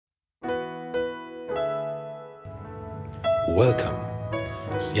Welcome.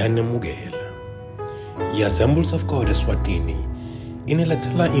 Siyanemukela. I-Assemblies of God eSwatini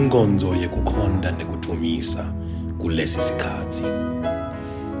inilethela inkonzo yekukhonda nekuthumisa kulesi sikhathi.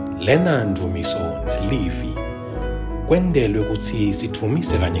 Lena ndumiso nelivi kwendelwe ukuthi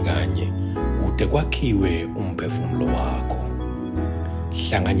sithumise kanye kanye kude kwakhiwe umphefumulo wakho.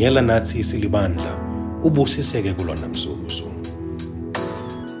 Hlanganyela nathi silibandla ubusiseke kulona mzuzu.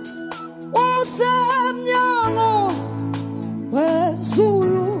 Usemnyango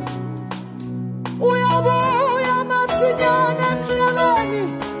wezulu uyabuya masinyane emhlabeni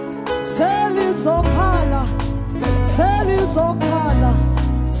selizokhala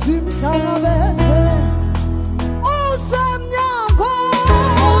simhlangabeze. Usemnyango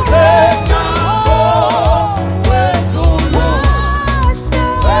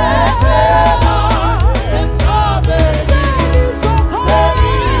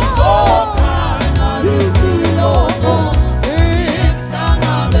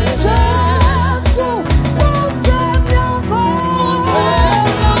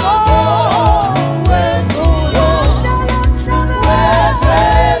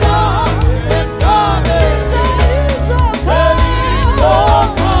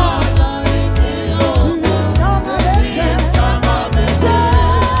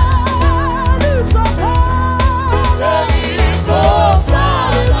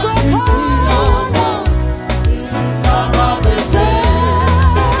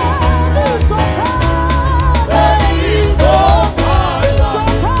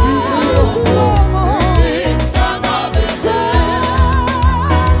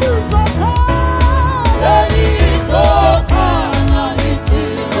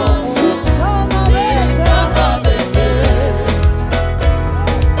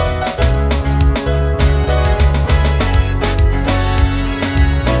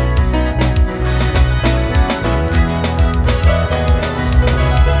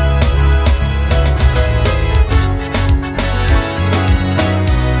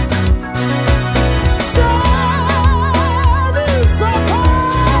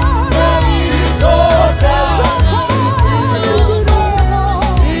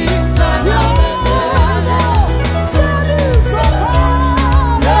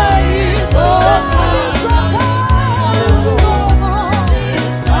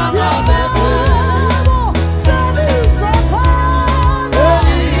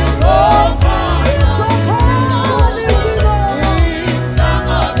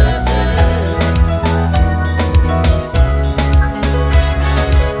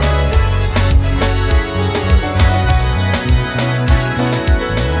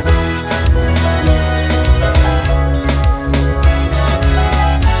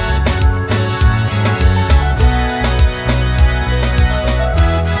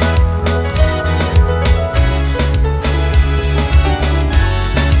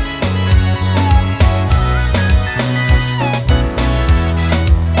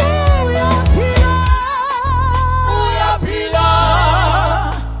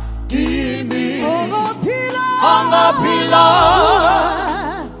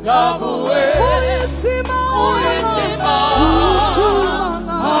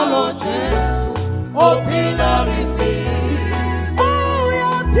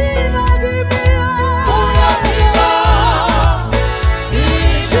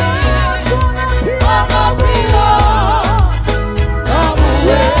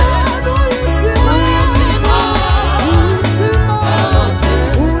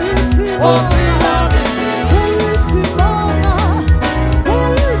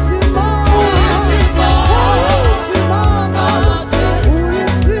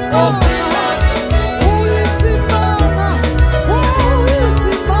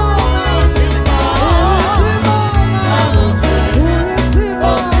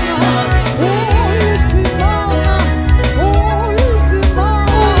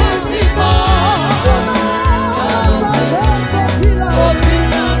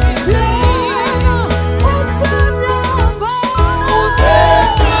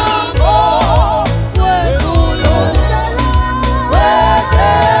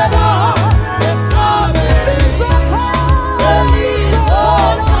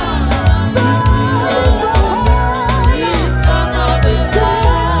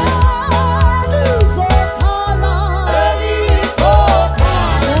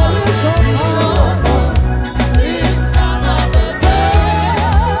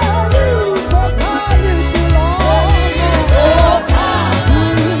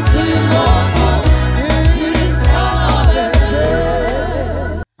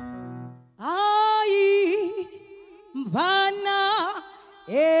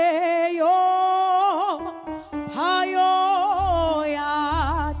eyo hayo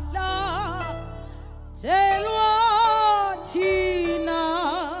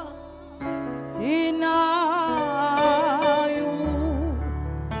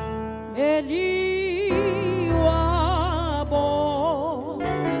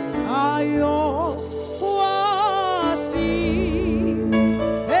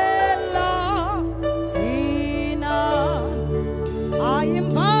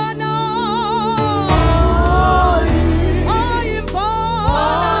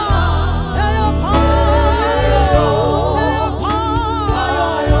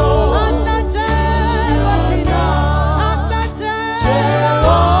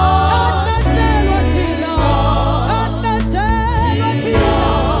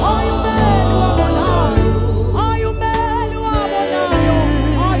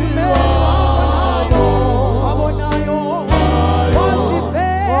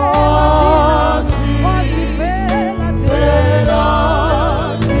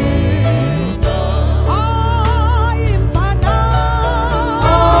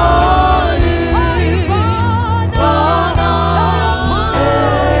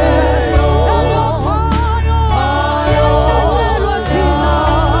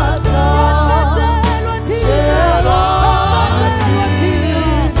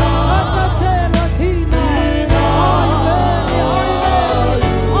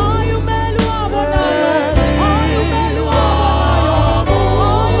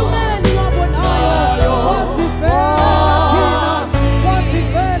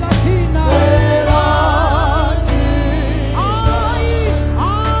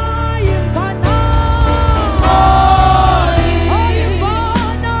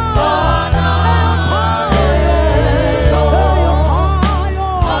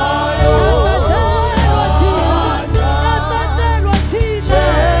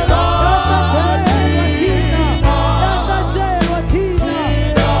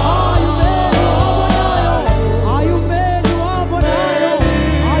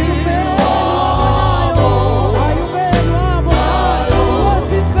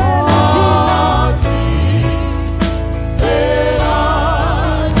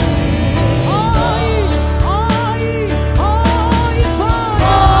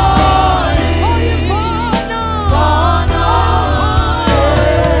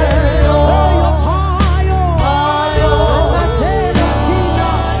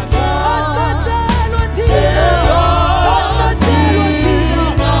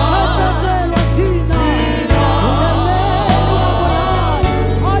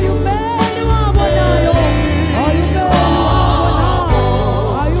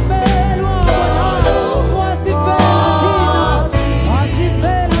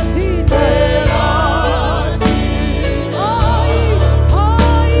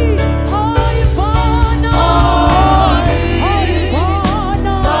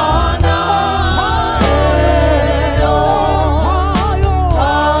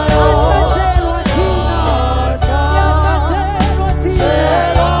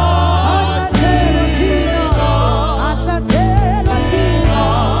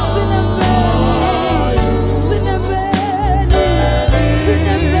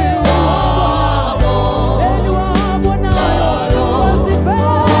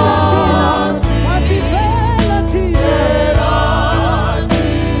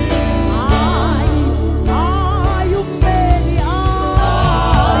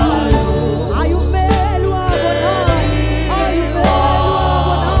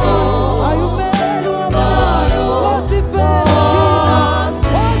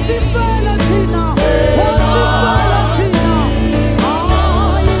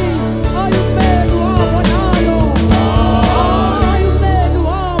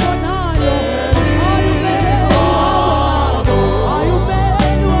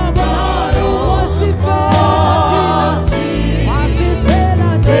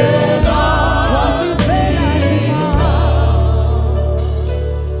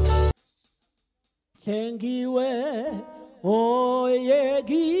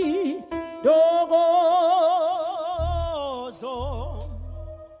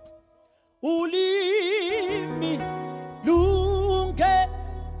ulimi lunge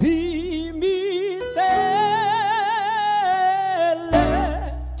phimisele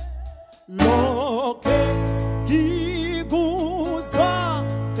lokhe ngikuzwa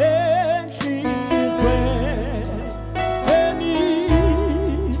enhlizweni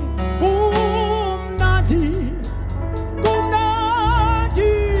kumnandi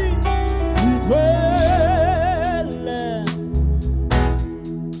ngithwele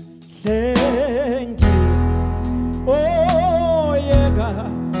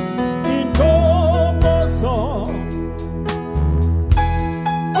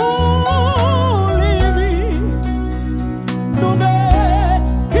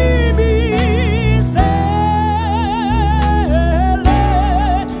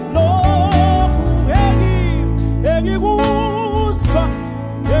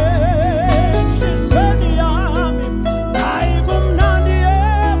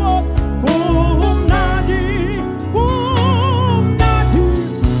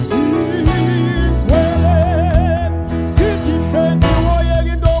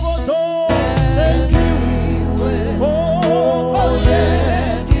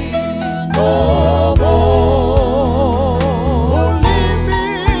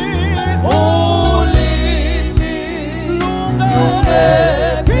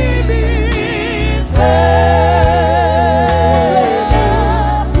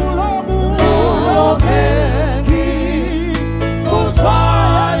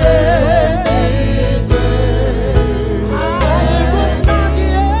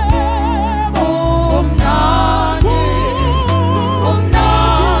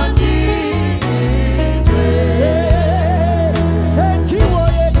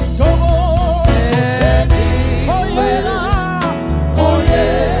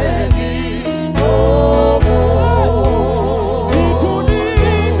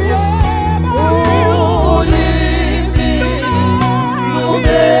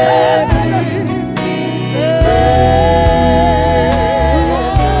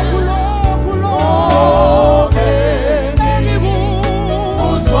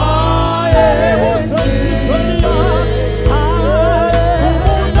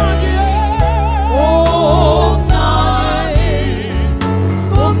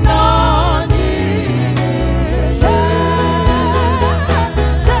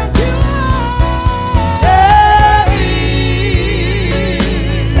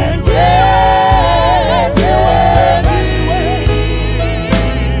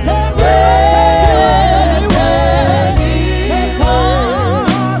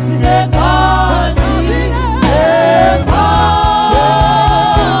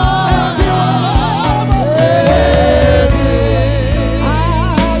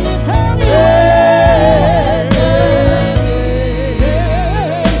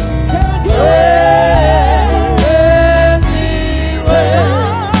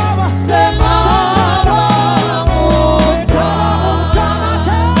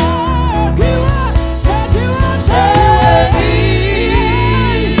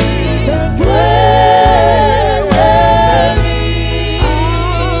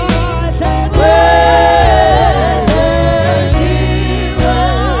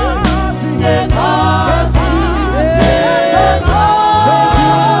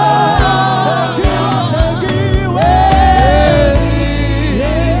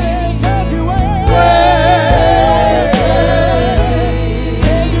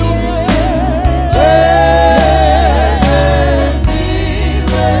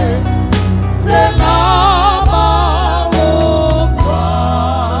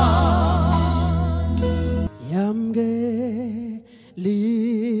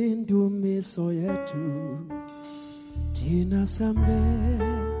Thina sambe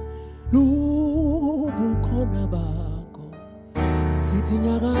lubukhona bakho sithi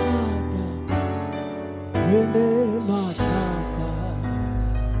nyakada wende mathatha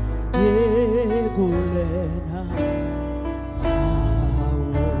yekulena tsawo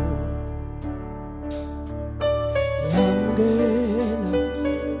yangena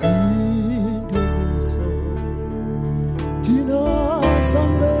indumiso thina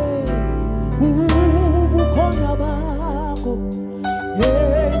sambe ubukhona bakho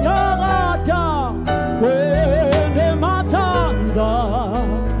yenyakada wende mathanza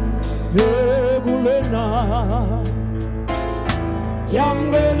yekulena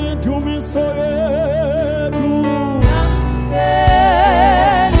yamgeli indumiso yethu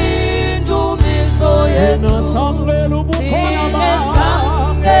yamgeli indumiso yethu thina samgeli ubukhona bakho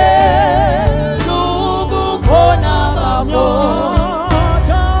ubukhona bakho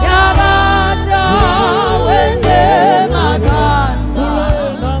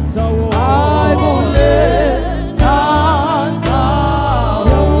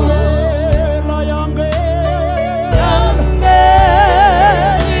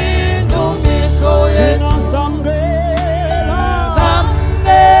Samgela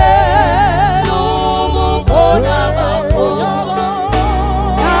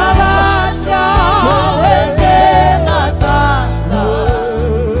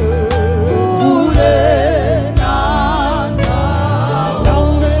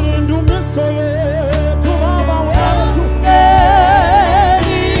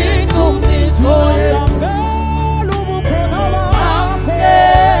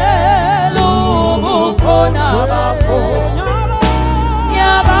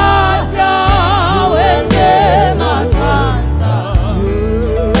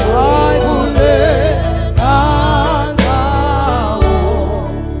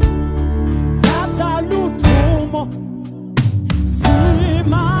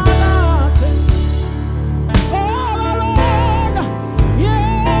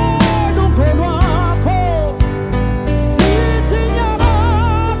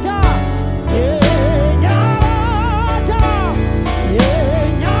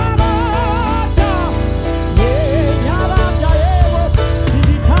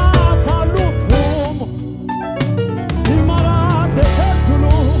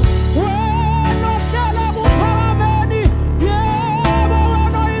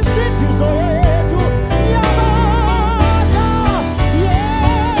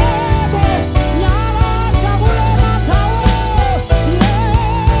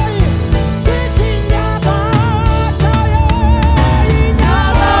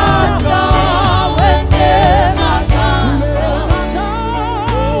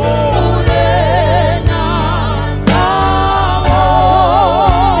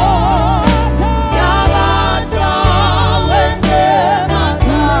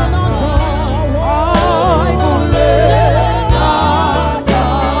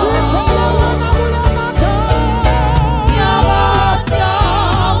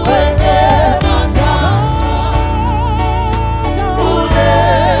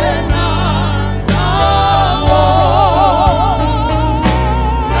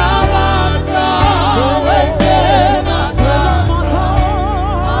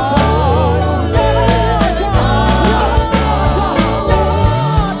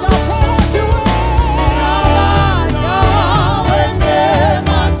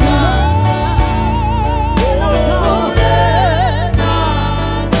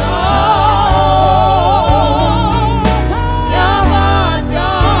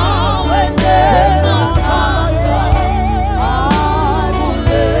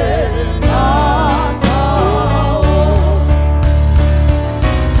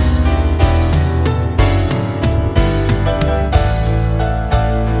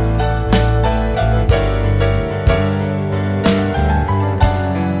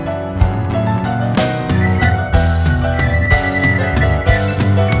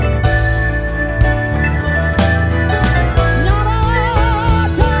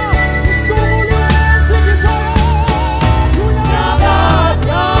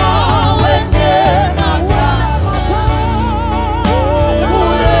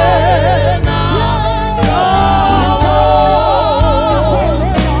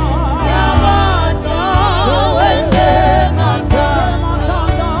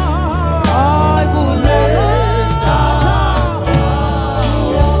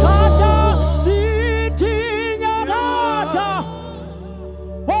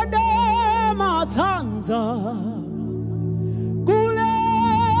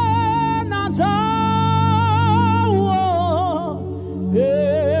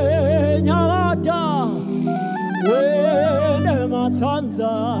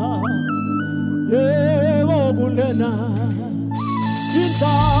matanza yebo kulena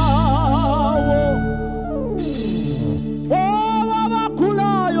inzawo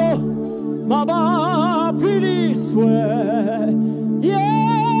abakhulayo mabaphiliswe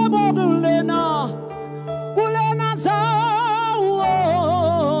yebo kulena nzawo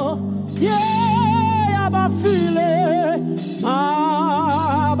abafile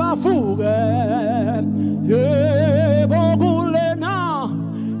mabavuke yebo kulena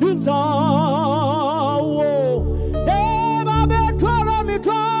inzawo babethwala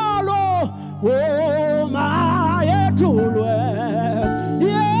mithwalo mayethulwe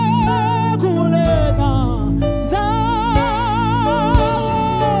kulena nzawo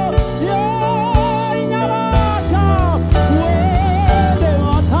inyabata wende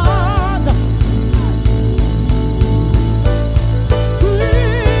wathatha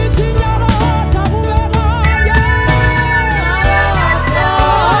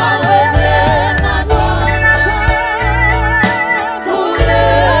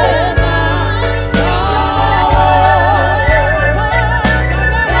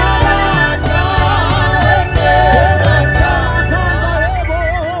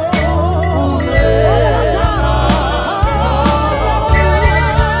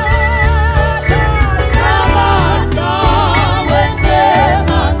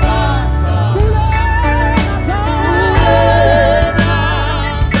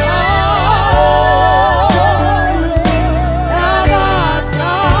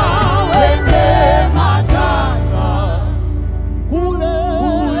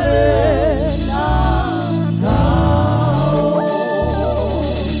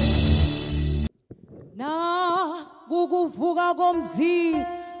kuvuka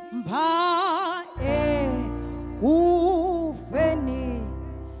komzimba kufeni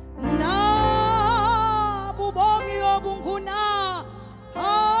na bubomi obunguna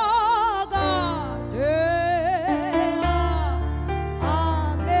akade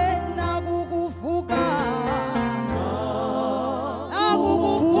amena kuvuka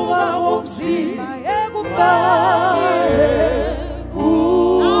komzimba kufeni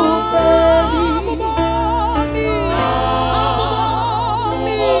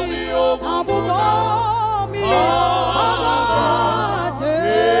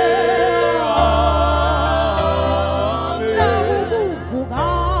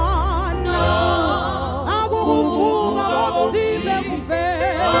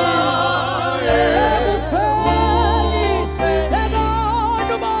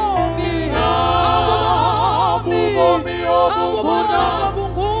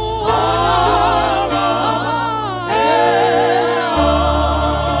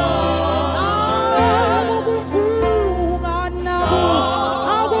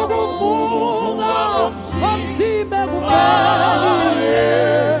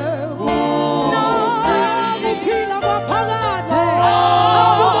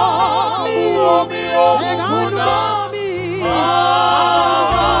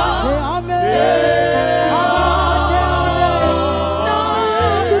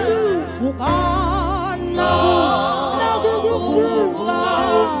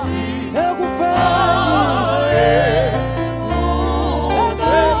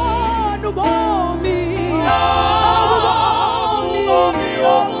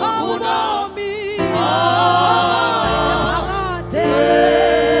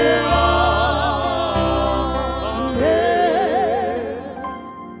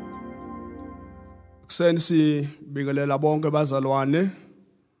Sensi bikelela bonke bazalwane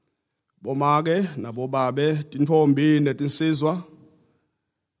bomake nabobabe tinfombi netinsizwa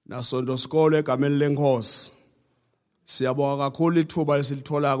nasonto skole egameni lenkosi. Siyabonga kakhulu ithuba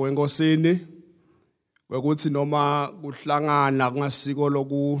lesilithola kwenkosini ukuthi noma kuhlangana kungasiko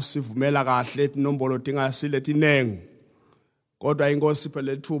lokusivumela kahle inombolo dinga siletinengi kodwa inkosi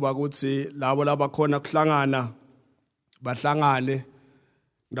phela ithuba ukuthi labo labakhona kuhlangana bahlangane.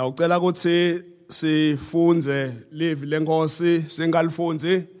 Ngicela ukuthi sifunze live lenkosi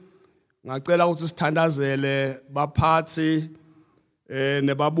singalifunzi. Ngicela ukuthi sithandazele baphathi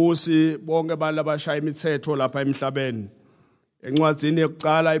nebabusi bonke balabashaya imithetho lapha emhlabeni. Encwadzini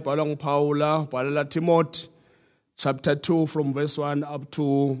yokuqala ibhalwa nguPaula ubhalela Timothy chapter 2 from verse 1 up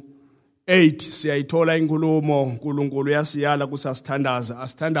to 8 siyayithola inkulumo uNkulunkulu yasiyala ukuthi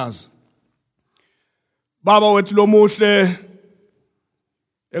asithandaze. Baba wethu lomuhle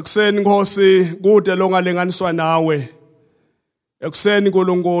ekuseni Nkosi kude longalenganiswa nawe. Ekuseni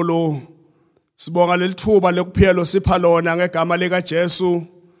Nkulunkulu sibonga lelithuba lokuphila sipha lona ngegama lika Jesu.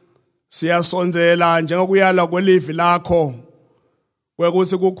 Siyasonzela njengokuyala kwelivi lakho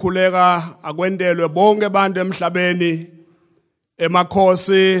kwekuthi kukhuleka akwendelwe bonke abantu emhlabeni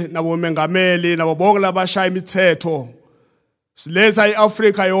emakhosi nabomengameli nabo bonke labashaya imithetho siletha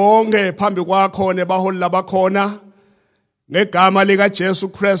iAfrika yonke phambi kwakho nebaholi labakhona ngegama lika Jesu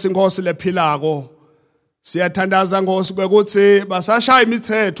Christ inkosi lephilako siyathandaza Nkosi ukuthi basashaya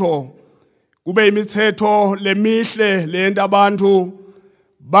imithetho kube imithetho lemihle lento abantu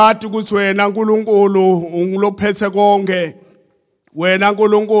bathi ukuthi wena uNkulunkulu ungilophethe konke wena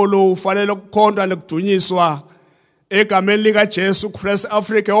uNkulunkulu ufanele ukukhonzwa nekudunyiswa egameni lika Jesu Christ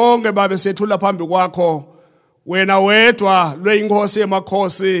Africa onke babe sethula phambi kwakho wena wedwa lweyinkosi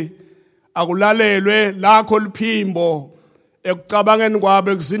yemakhosi akulalelwe lakho liphimbo ekucabangeni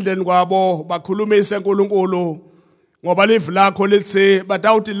kwabo ekuzindleni kwabo bakhulumise uNkulunkulu ngoba live lakho lithi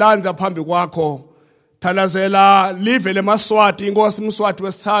batawuthi lanza phambi kwakho thalazela live lemaswati inkosi umswati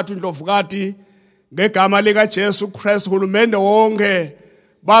wesithathu indlovukati ngegama lika Jesu Christ hulumende wonke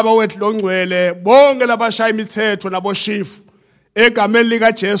baba wethu longcwele bonke labashaya imithetho naboshifu egameni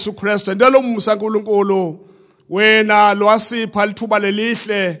lika Jesu Christ ndelo musa uNkulunkulu wena lwasipha lithuba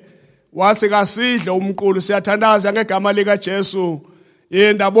lelihle wathi kasidle umqulu siyathandaza ngegama lika Jesu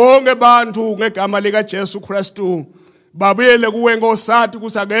yenda bonke bantu ngegama lika Jesu Christu babuyele kuwe ngosati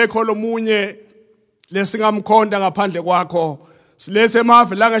kusakekho lomunye lesingamkhonda ngaphandle kwakho silethe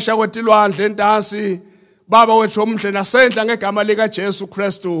emave la ngeshakwetilwandle entasi baba wethu omhle nasendla ngegama lika Jesu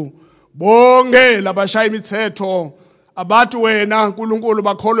Christu bonke labashaya imithetho abathi wena uNkulunkulu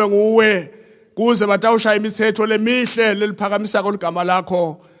bakholwe nguwe kuze batawushaya imithetho lemihle leliphakamisa igama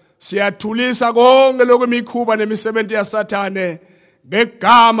lakho siyathulisa konke lokwemikhuba nemisebenzi yaSathane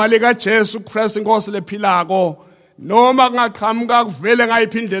ngegama lika Jesu Christ inkosi lephilako noma kungaqhamuka kuvele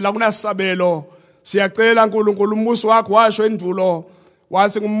ngayiphindlela kunasabelo siyacela uNkulunkulu umbuso wakho washo endulo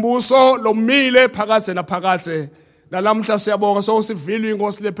wathi ngumbuso lomile phakathe naphakathe nalamhla siyabonga sowusivilwe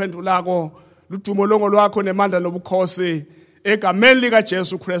inkosi lephendulako ludumo longo lwakho nemandla lobukhosi egameni lika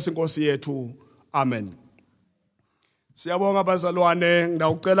Jesu Christ inkosi yethu amen. Siyabonga bazalwane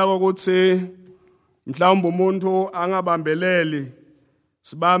ngidawucela ukuthi mhlawumbe umuntu angabambeleli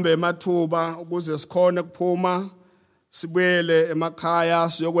sibambe emathuba ukuze sikhone kuphuma sibuyele emakhaya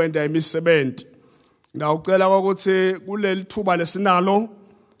siyokwenda imisebenzi. Ngidawucela ukuthi kuleli thuba lesinalo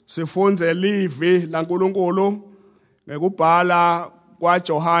sifunze livi laNkulunkulu ngekubhala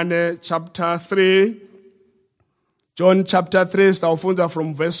kwaJohane chapter 3 John chapter 3 sawufunza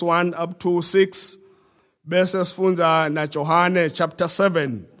from verse 1 up to 6 bese sifunza na Johane chapter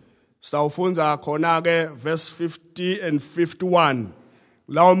 7 sawufunza khona ke verse 50 and 51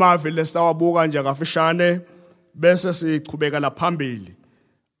 lawo mavile sawabuka nje kafishane bese sichubeka laphambili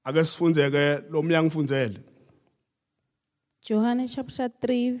ake sifunzeke lo mnyango mfunzele Johane chapter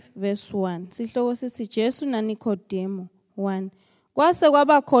 3 verse 1 sihloko sithi Jesu na Nikodemo 1 Kwase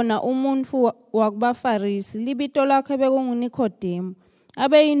kwaba khona umuntu wakubaFarisi libito lakhe bekunguNikodemo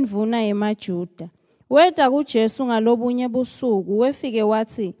abeyindvuna yemaJuda weda kuJesu ngalobunye busuku wefike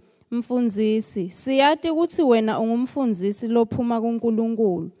wathi mfundisi siyathi ukuthi wena ungumfundisi lophuma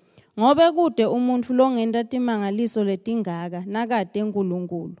kuNkulunkulu ngobe kude umuntu longenta timangaliso letingaka nakade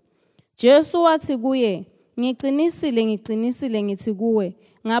eNkulunkulu Jesu wathi kuye Ngiqinisile ngithi kuwe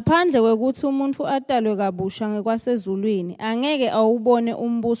ngaphandle kwekuthi umuntu atalwe kabusha ngekwasezulwini angeke awubone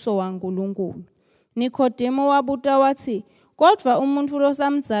umbuso waNkulunkulu Nikodemo wabuta wathi kodwa umuntu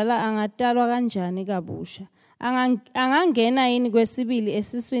losamdzala angatalwa kanjani kabusha angangena yini kwesibili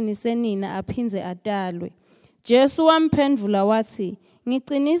esiswini senina aphinze atalwe Jesu wamphendvula wathi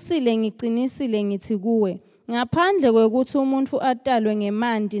Ngiqinisile ngithi kuwe ngaphandle kwekuthi umuntu atalwe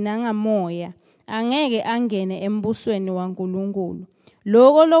ngemandi nangamoya angeke angene embusweni waNkulunkulu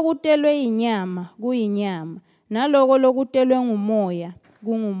Loko lokutelwe inyama kuyinyama naloko lokutelwe ngumoya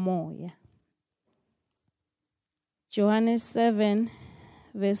kungumoya Johane 7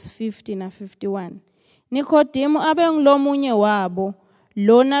 verse 50 na 51 Nikodemo abe ngilomunye wabo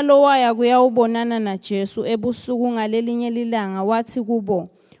lona lowaya kuyawubonana na Jesu ebusuku ngalelinye lilanga wathi kubo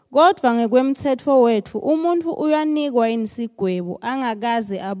kodwa ngekwemthetho wethu umuntu uyanikwa insigwebo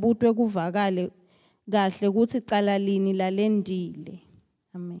angakaze abutwe kuvakale kahle ukuthi cala lini lalendile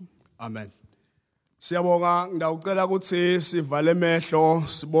amen amen. Siyabonga ngidawucela ukuthi sivale emehlo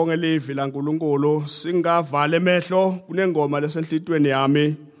sibonge livi laNkulunkulu singavale emehlo kunengoma lesenhlitweni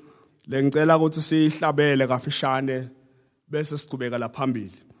yami lengicela ukuthi sihlabele kafishane bese siqhubeka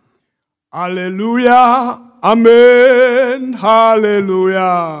laphambili. Hallelujah amen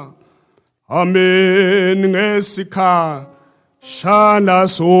hallelujah amen ngesikha shana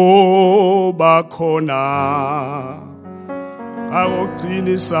soba khona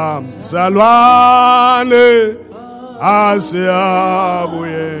awuqinisa zalwane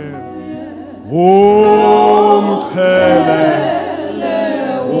asiyabuye umkhele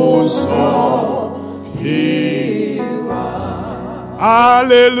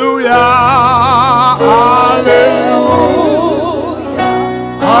Hallelujah, hallelujah,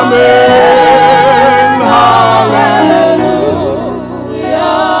 amen, hallelujah,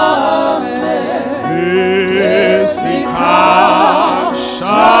 amen. Esikashana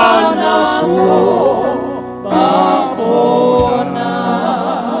sobakona,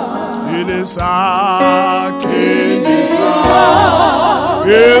 ilisakindisa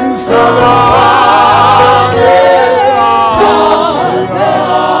emsalane.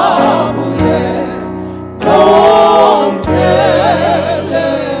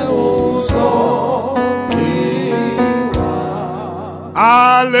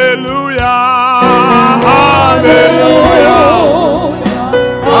 Hallelujah, hallelujah,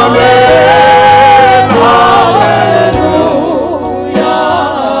 amen, hallelujah,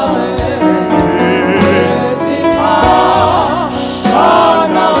 esikashana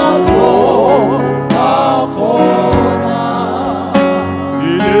sobakona,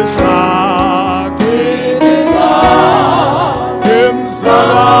 ilisakindisa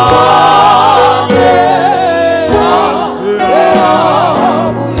emsalane.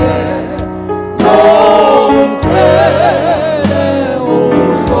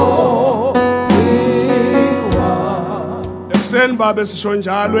 Babe sisho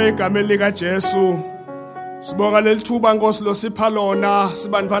njalo egameni lika Jesu sibonga lelithuba Nkosi losipha lona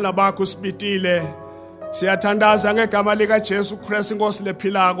sibantwana bakho sibitile siyathandaza ngegama lika Jesu Christ Nkosi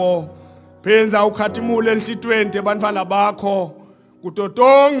lephilako phenza ukhathimule elititweni ebantwana bakho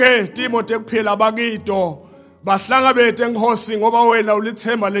kutotonge timo tekuphila bakito bahlanga bethu eNkosi ngoba wena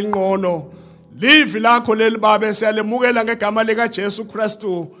ulithemba lengqono livi lakho leli babe siyalemukela ngegama lika Jesu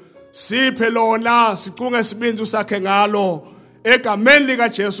Kristu siphe lona sicunge sibinzu sakhe ngalo egameni lika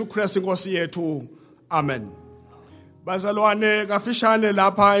Jesu Christ Nkosi yethu amen. Bazalwane kafishane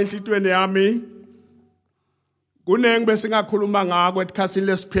lapha enhlitweni yami kunenge besingakhuluma ngako esikhathini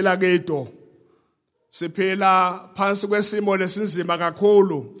lesiphila keto siphila phansi kwesimo lesinzima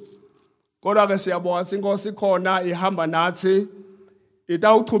kakhulu kodwa ke siyabonga ukuthi Inkosi khona ihamba nathi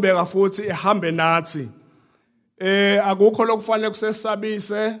itawuchubeka futhi ihambe nathi akukho lokufanele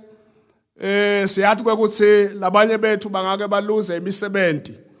kusesabise siyathi ukuthi labanye bethu bangake baluze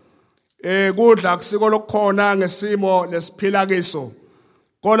imisebenzi kudla kusiko lokukhona ngesimo lesiphila kiso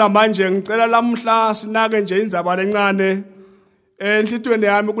kodwa manje ngicela lamhla sinake nje indzaba lencane enhlitweni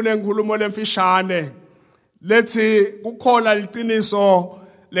yami kunenkulumo lemfishane lethi kukhona liqiniso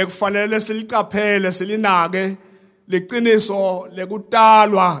lekufanele silicaphele silinake liqiniso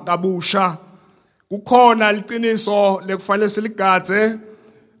lekutalwa kabusha kukhona liqiniso lekufanele siligadze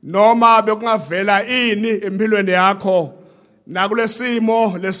noma bekungavela ini empilweni yakho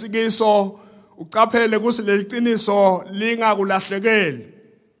nakulesimo lesikiso ucaphele kusi leliqiniso lingakulahlekeli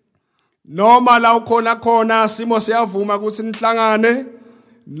noma la ukhona simo siyavuma ukuthi nihlangane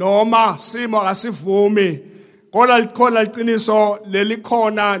noma simo akasivumi kodwa likhona liqiniso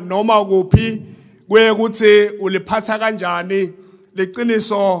lelikhona noma kuphi kuye ukuthi uliphatha kanjani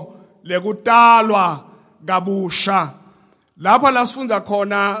liqiniso lekutalwa kabusha lapha la sifunda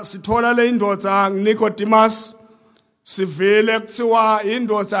khona sithola le indoda Nicodemus sivele kuthiwa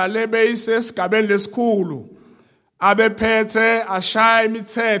indoda lebeyisesigabeni lesikhulu abephethe ashaya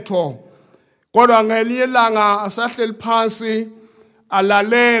imithetho kodwa ngelinye ilanga asahleli phansi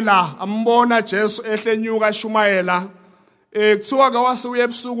alalela ambona Jesu ehlenyuka eshumayela kuthiwa ke wasuye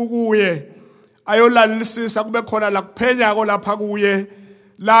ebusuku kuye ayolalelisisa kube khona la kuphenya ko lapha kuye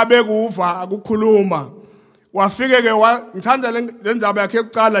labe kuva akukhuluma wafike ke ngithanda lenzaba yakhe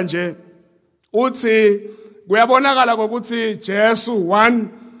yokuqala nje uthi kuyabonakala ukuthi Jesu 1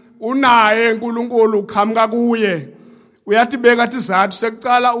 unaye uNkulunkulu uqhamuka kuye uyathi beka izathu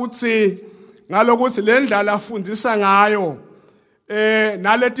sekuqala uthi ngalokuthi le ndlela afundisa ngayo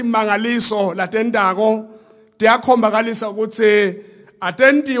nalethi mangaliso latendako tiyakhombakalisa ukuthi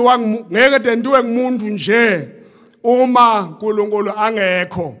atentiwa ngeke tentiwe ngumuntu nje uma uNkulunkulu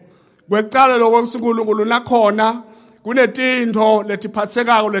angekho kwecala lokho uNkulunkulu nakhona kunetinto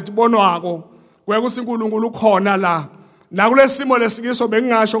letiphathekako letibonwako kwekuthi uNkulunkulu ukhona la nakulesimo lesikiso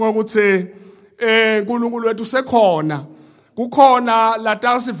bengingasho ukuthi uNkulunkulu wethu sekhona kukhona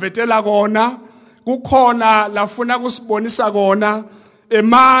latasivetela kona kukhona lafuna kusibonisa kona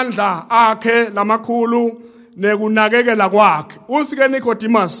emandla akhe lamakhulu nekunakekela kwakhe uthi ke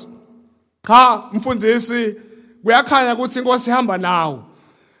Nicodemus cha mfundisi kuyakhanya ukuthi Inkosi ihamba nawo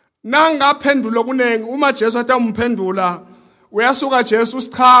nangaphendula kunengi uma Jesu atamphendula uyasuka Jesu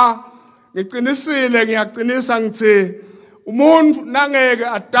cha ngiqinisile ngiyaqinisa ngithi umuntu nangeke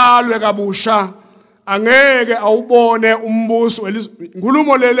adalwe kabusha angeke awubone umbuso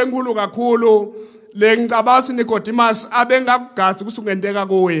inkulumo lele enkulu kakhulu lengicabasi Nicodemus abengakugazi kusungenteka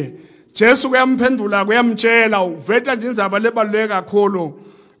kuye. Jesu kuyamphendula kuyamtshela uveta nje indzaba lebaluleke kakhulu.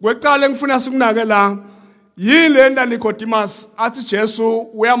 Kwecala engifuna sikunake la yile nda Nicodemus athi Jesu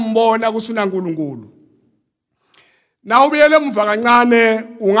uyambona kusuna uNkulunkulu. Na ubiyele emva kancane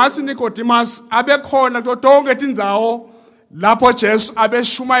ungathi Nicodemus abekhona tonke tindzawo lapho Jesu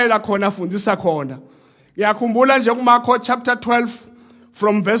abeshumayela khona afundisa khona. Ngiyakhumbula nje kuMarko chapter 12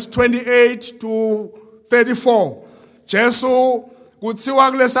 from verse 28 to 34. Jesu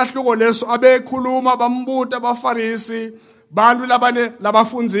kuthiwa kulesahluko leso abekhuluma bambuta abaFarisi bantu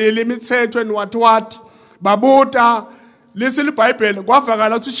labafundzile imithetho what babuta lisi liBhayibheli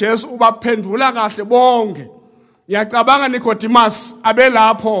kwavakala ukuthi Jesu ubaphendula kahle bonke. Ngiyacabanga Nicodemus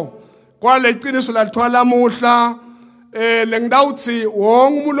abelapho kwaleqiniso lathwa lamuhla lengidawuthi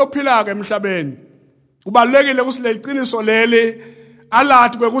wonke umuntu ophila ke emhlabeni kubalekile ukuthi leqiniso leli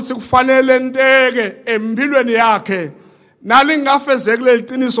alathi ukuthi kufanele enteke empilweni yakhe nalingafezeki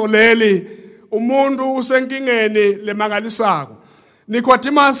leqiniso leli umuntu usenkingeni lemangalisako.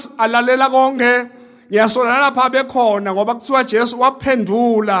 Nicodemus alalela konke ngiyasola lapha bekhona ngoba kuthiwa Jesu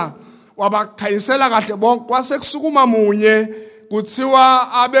waphendula wabakhayisela kahle bonke kwase kusukuma munye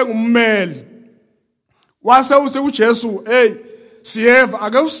kuthiwa abe ngummeli wase uthi uJesu siyeva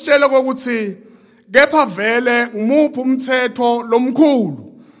ake usitshele ukuthi kepha vele ngumuphi umthetho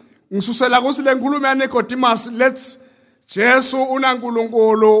lomkhulu ngisusela kusi lenkulumo ya Nicodemus let's Jesu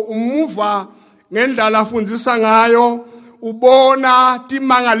unaNkulunkulu umuva ngendlela afundisa ngayo ubona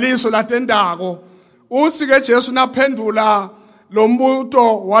timangaliso latendako uthi ke Jesu naphendula lo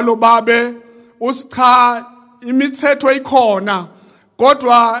mbuto walobabe uthi cha imithetho ikhona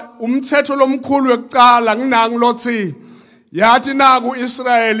kodwa umthetho lomkhulu wekucala nginangi lothi yathi naku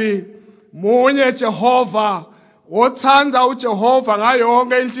Israyeli munye Jehova othandza uJehova ngayo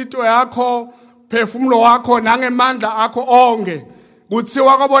yonke intito yakho phefumulo wakho nangemandla akho onke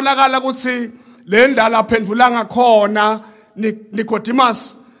kuthiwa kwabonakala ukuthi le ndala aphendula ngakhona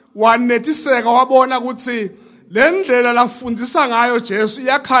Nicodemus wanetiseka wabona ukuthi le ndlela lafundisa ngayo Jesu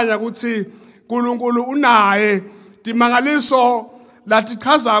iyakhanya ukuthi uNkulunkulu unaye timangaliso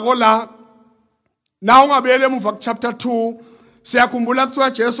latichazako la na ungabuyele emuva chapter 2 siyakhumbula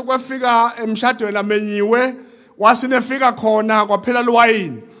kuthiwa Jesu kwafika emshadweni amenyiwe wasinefika khona kwaphela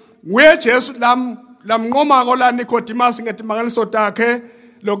liwayini nguye Jesu lamnqomako la Nicodemus ngetimangaliso takhe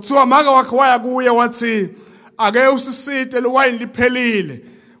lokuthiwa maka wakhe waya kuye wathi ake usisite liwayini liphelile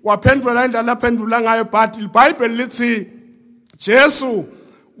waphendula indlela aphendula ngayo but iBhayibheli lithi Jesu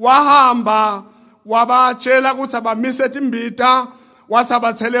wahamba wabatshela ukuthi abamise timbita wathi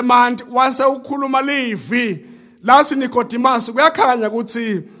abathele emanti wase ukhuluma livi lasi Nicodemus kuyakhanya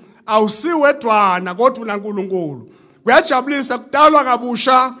ukuthi awusiwedwana kodwa unaNkulunkulu kuyajabulisa kudalwa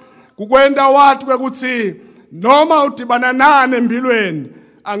kabusha kukwenda wathi ukuthi noma udibana nani empilweni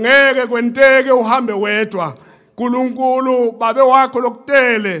angeke kwenteke uhambe wedwa uNkulunkulu babe wakho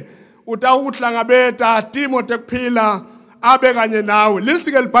lokutele utawuhlangabeta timo tekuphila abe kanye nawe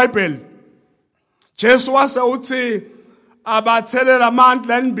lisike iBhayibheli Jesu wase uthi abathelela amanti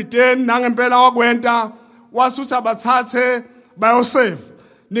la embiteni nangempela wakwenta wasuthi abathathe bayoseva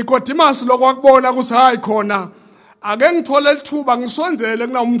Nicodemus lokwakubona ukuthi hayi khona ake ngithole lithuba ngisonzele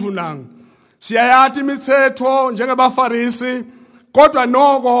kuna umuntu nangi siyayathi imithetho njengabaFarisi kodwa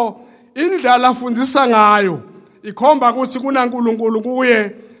noko indlela afundisa ngayo ikhomba ukuthi kunaNkulunkulu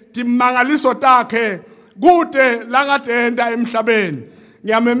kuye timangaliso takhe kude langadenda emhlabeni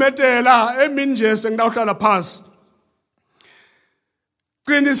ngiyamemetela emini nje sengidawuhlala phansi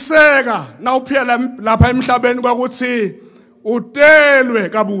qiniseka nawuphila lapha emhlabeni kwakuthi utelwe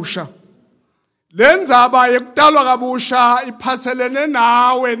kabusha lenzaba yekudalwa kabusha iphathelene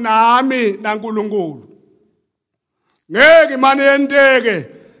nawe nami naNkulunkulu ngeke imane yenteke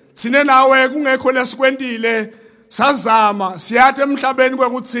sine nawe kungekho lesikwentile sazama siyathi emhlabeni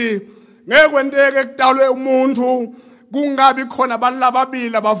kwekuthi ngeke kwenteke kudalwe umuntu kungabi khona abantu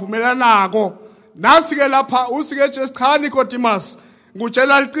lababili abavumelanako nasi ke lapha usike Jesu cha Nicodemus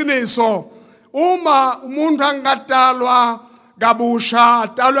ngutshela liqiniso uma umuntu angadalwa kabusha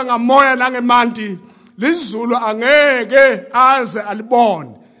adalwe ngamoya nangemanti lizulu angeke aze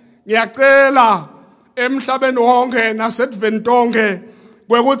alibone ngiyacela emhlabeni wonke nasedventonke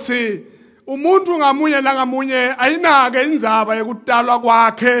kwekuthi umuntu ngamunye nangamunye ayinake indzaba yekudalwa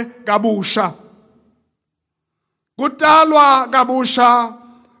kwakhe kabusha kudalwa kabusha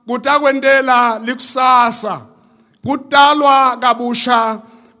kutakwentela likusasa kudalwa kabusha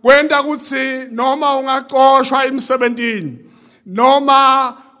kwenta ukuthi noma ungaqoshwa emsebentini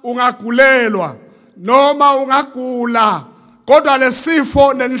noma ungagulelwa noma ungagula kodwa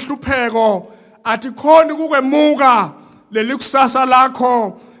lesifo nenhlupheko atikhoni ukukwemuka lelikusasa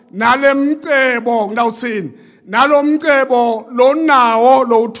lakho nalemcebo ngawuthini nalomcebo lonawo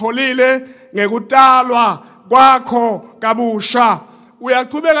lo utholile ngekutalwa kwakho kabusha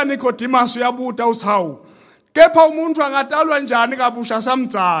uyaqhubeka Nicodemus uyabuta usawu kepha umuntu angatalwa njani kabusha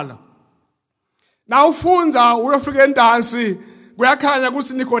samdzala na ufunza uyofika endansi kuyakhanya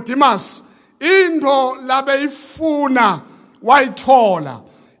ukuthi Nicodemus into labe ifuna wayithola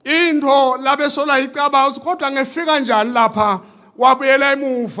into labe sola icaba kodwa ngefika njani lapha wabuyela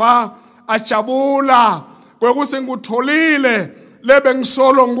emuva ajabula kwekuthi ngutholile lebe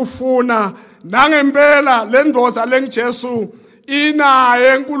ngisolo ngikufuna nangempela lendoza lengiJesu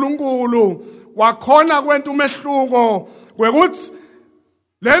inaye uNkulunkulu wakhona kwenta umehluko kwekuthi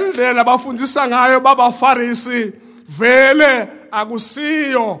lendlela bafundisa ngayo babaFarisi vele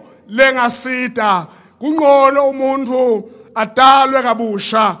akusiyo lengasita kungqono umuntu adalwe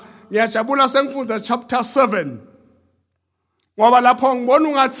kabusha ngiyajabula sengifunda chapter 7 ngoba lapho ngibona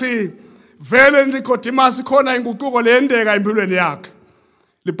ungathi vele Nicodemus khona inguquko leyendeka empilweni yakhe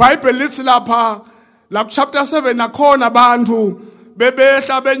liBhayibheli lithi lapha la chapter 7 nakhona abantu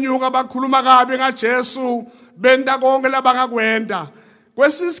bebehla benyuka bakhuluma kabi ngaJesu benta konke labangakwenda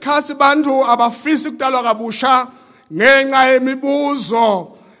kwesisikhathi abantu abafisi ukudalwa kabusha ngenxa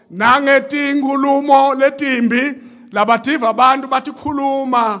yemibuzo nangetinkhulumo letimbi labadiva abantu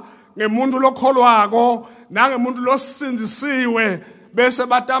batikhuluma ngemuntu lokholwako nangemuntu losinzisiwe bese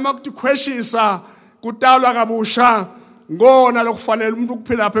batama ukutikhweshisa kutalwa kabusha ngona lokufanele umuntu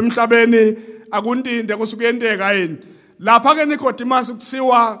ukuphila lapha emhlabeni akuntinde kusukuyendeka yini lapha ke Nicodemus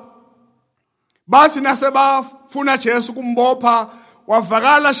kuthiwa bathi nasebafuna Jesu kumbopha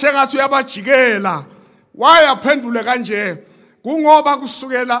wavakala shengathi uyabajikela wayaphendule kanje kungoba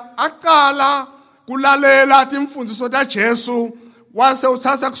kusukela aqala kulalela imfundiso kaJesu wase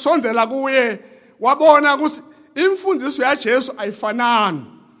uthatha kusondela kuye wabona ukuthi imfundiso yaJesu ayifanani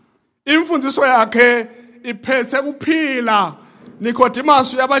imfundiso yakhe iphethe kuphila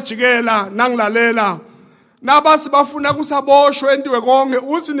Nicodemus uyabajikela nangilalela nabasi bafuna kusaboshwe entiwe konke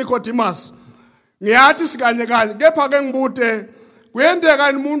uthi Nicodemus ngiyathi sikanye kanye kepha ke ngibude kuyendeka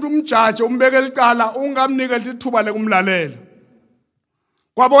umuntu umjaji umbekela icala ungamnikeli ithuba lekumlalela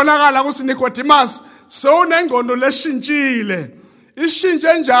kwabonakala ukuthi Nicodemus sewunengqondo leshintshile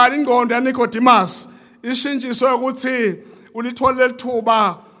ishintshe njani ingqondo yaNicodemus ishintshiswe ukuthi ulithole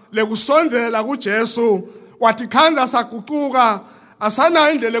lithuba lekusondela kuJesu wathi khanda saguquka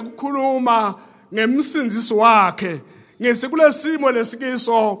asana indlela ukukhuluma ngemsinzisi wakhe ngesikulesimo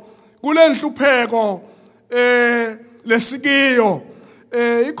lesikiso kulenhlupheko lesikiyo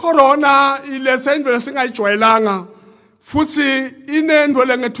icorona ilethe into lesingayijwayelanga futhi inendo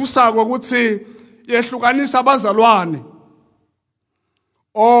lengethusako ukuthi yehlukanisa abazalwane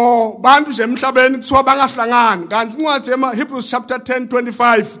bantu nje emhlabeni kuthiwa bangahlangani kanti incwadi Hebrews chapter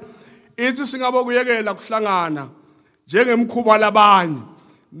 10:25 ithi singabo kuyekela kuhlangana njengemkhuba labanye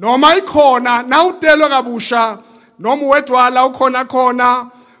noma ikhona nawutelwe kabusha noma wedwala ukhona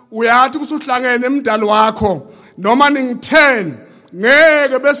uyathi ukuthi uhlangene emdalo wakho noma ningi10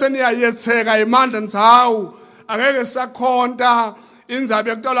 ngeke bese niyayetheka imandla nithi hawu angeke sakhonta indzaba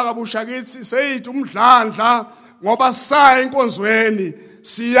yokutalwa kabusha kithi seyithi umdlandla ngoba saya inkonzweni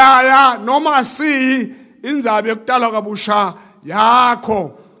siyaya noma asiyi indzaba yokutalwa kabusha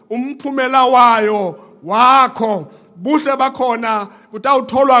yakho umphumela wayo wakho buhle bakhona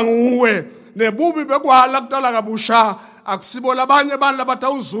kutawutholwa nguwe nebubi bekwala kutalwa kabusha akusibo labanye abantu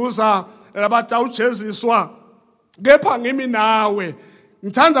labatawuzuza labatawujeziswa kepha ngimi nawe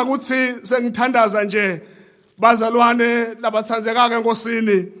ngithanda ukuthi sengithandaza nje bazalwane labathandzekake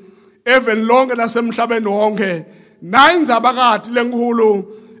enkosini even lonke lasemhlabeni wonke nayindzaba kati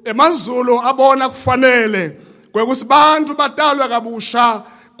lenkulu emazulu abona kufanele kwekuthi bantu batalwe kabusha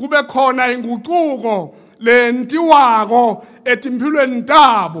kube khona inguquko lentiwako etimpilweni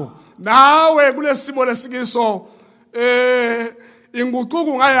tabo nawe kulesimo lesikiso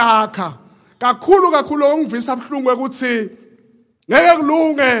inguquko ngayakha kakhulu ongivisa abhlungu ukuthi ngeke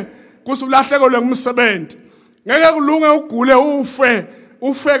kulunge kusulahlekele ngumsebenzi ngeke kulunge ugule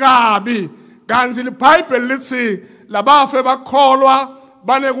ufe kabi kanti iBhayibheli lithi labafe bakholwa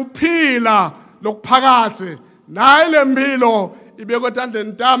bane kuphila lokuphakathe naye lempilo ibekwe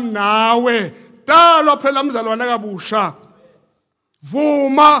etandleni tami nawe talwa phela mzalwane kabusha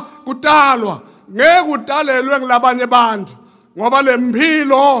vuma kutalwa ngeke utalelwe ngilabanye abantu ngoba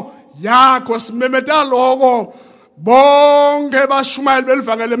lempilo yakho simemeta lokho bonke bashumayeli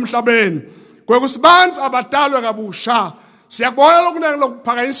belivangela emhlabeni kwekusibantu abadalwe kabusha siyabona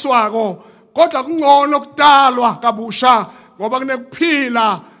lokuphakanyiswako kodwa kungcono kudalwa kabusha ngoba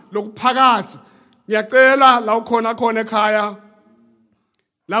kunekuphila lokuphakathi. Ngiyacela la ukhona khona ekhaya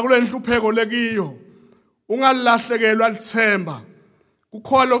la kule nhlupheko lekiyo ungalahlekelwa lithemba.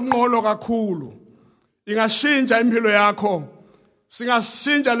 Kukhona okungcono kakhulu. Ingashintsha impilo yakho.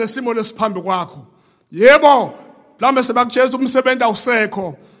 Singashintsha lesimo lesiphambi kwakho. Yebo, mhlambe sebakutshela umsebenzi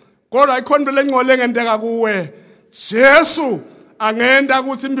awusekho. Kodwa ikhona into lengcole engenteka kuwe. Jesu angenda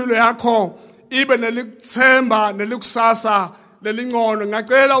ukuthi impilo yakho ibe nelikuthemba nelikusasa lelingcono.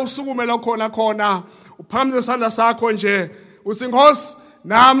 Ngicela usukume la khona uphakamise isandla sakho nje uthi Nkosi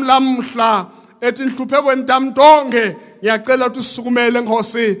nami lamhla ethi nhluphekweni tamtonge ngiyacela ukuthi usukumele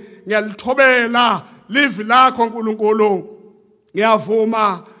Nkosi ngiyalithobela livi lakho nkulunkulu.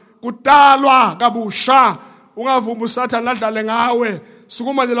 Ngiyavuma kudalwa kabusha ungavuma uSathane adlale ngawe.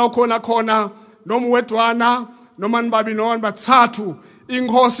 Sukuma nje la khona noma wedwana noma nibabi noma bathathu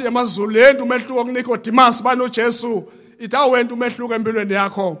inkosi emazuleni umehluko kuNicodemus bano Jesu itawenda umehluko empilweni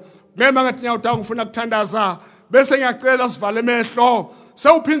yakho. Ngema ngathi nyawuda ngifuna ukuthandaza bese ngiyacela sivale emehlo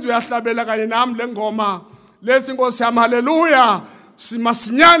sewuphindwe uyahlabela kanye nami lengoma lethi inkosi yami haleluya.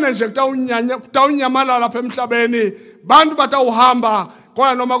 Simasinyane nje kutawunyamala lapha emhlabeni bantu batawuhamba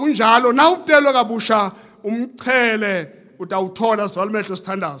kodwa noma kunjalo na udelwe kabusha umchele utawuthola sivale emehlo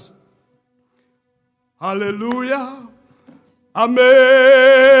sithandaza. Hallelujah.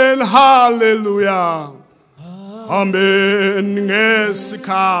 Amen. Hallelujah. Amen.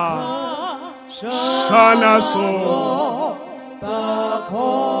 Ngesikha. Shana so.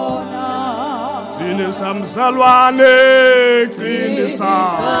 Bakhona. Qinisa mzalwane. Qinisa.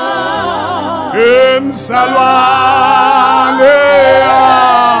 Mzalwane.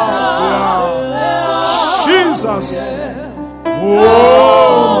 Jesus.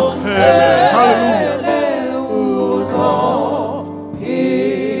 Oh, hallelujah.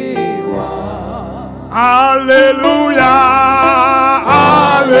 Hallelujah,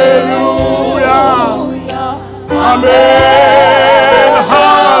 hallelujah, amen,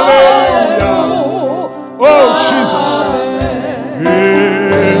 hallelujah. Oh Jesus,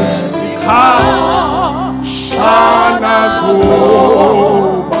 Isikha shana zobakona,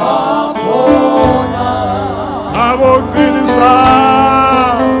 aboqinisa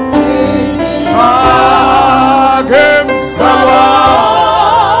sagemsalwa.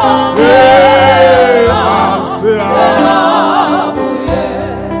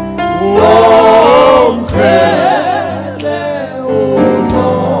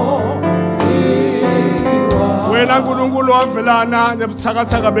 Wena nkulunkulu wavelana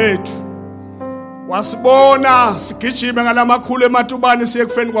nebuthakathaka bethu wasibona sigijime ngalamakhulu ematubani siye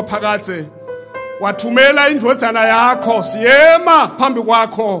kufeni kwaphakathe wathumela indodana yakho siyema phambi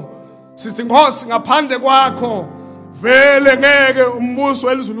kwakho sithi Nkosi ngaphandle kwakho vele ngeke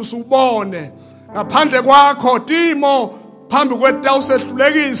umbuso elizulu usubone ngaphandle kwakho timo phambi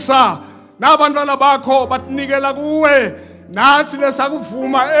kwetawusehlulekisa nabantwana bakho batinikela kuwe nathi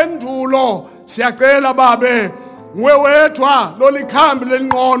lesakuvuma endulo siyacela babe nguwe wedwa lolikhambi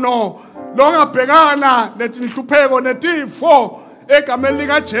lengqono longabhekana netinhlupheko netifo egameni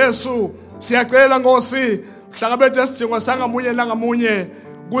lika Jesu siyacela Nkosi hlakabethe isidingo sangamunye nangamunye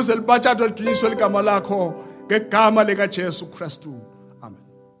ukuze libatshadwe lidunyiswe ligama lakho ngegama lika Jesu Kristu. Amen.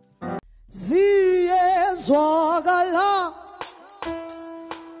 Ziyezwakala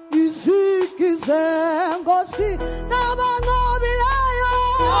izigi zenkosi nabanqobile